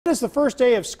This is the first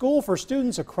day of school for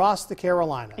students across the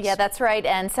Carolinas. Yeah, that's right.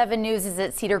 And 7 News is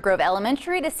at Cedar Grove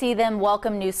Elementary to see them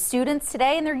welcome new students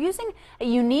today, and they're using a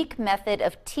unique method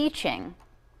of teaching.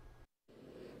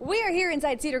 We are here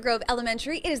inside Cedar Grove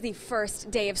Elementary. It is the first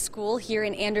day of school here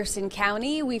in Anderson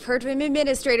County. We've heard from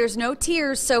administrators, no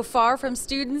tears so far from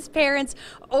students, parents,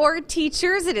 or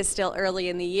teachers. It is still early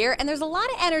in the year, and there's a lot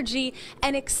of energy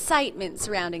and excitement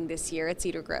surrounding this year at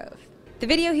Cedar Grove. The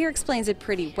video here explains it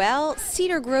pretty well.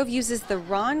 Cedar Grove uses the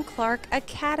Ron Clark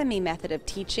Academy method of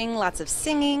teaching. Lots of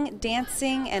singing,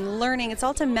 dancing, and learning. It's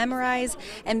all to memorize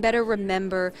and better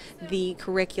remember the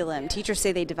curriculum. Teachers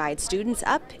say they divide students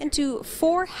up into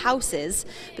 4 houses,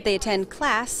 but they attend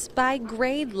class by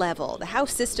grade level. The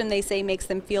house system, they say, makes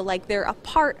them feel like they're a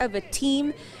part of a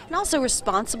team and also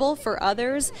responsible for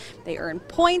others. They earn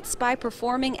points by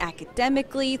performing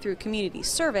academically through community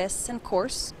service and, of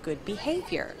course, good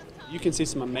behavior. You can see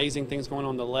some amazing things going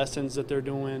on, the lessons that they're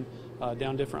doing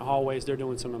down different hallways. They're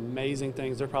doing some amazing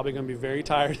things. They're probably going to be very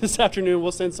tired this afternoon.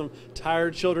 We'll send some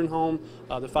tired children home.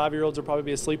 The 5-year-olds will probably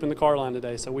be asleep in the car line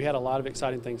today. So we had a lot of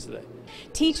exciting things today.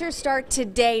 Teachers start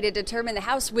today to determine the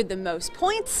house with the most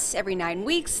points. Every 9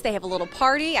 weeks they have a little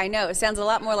party. I know it sounds a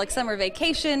lot more like summer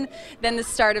vacation than the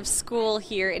start of school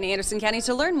here in Anderson County.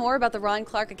 To learn more about the Ron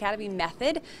Clark Academy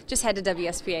method, just head to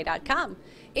WSPA.com.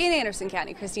 In Anderson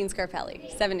County, Christine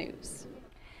Scarpelli, 7 News.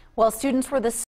 Well, students were the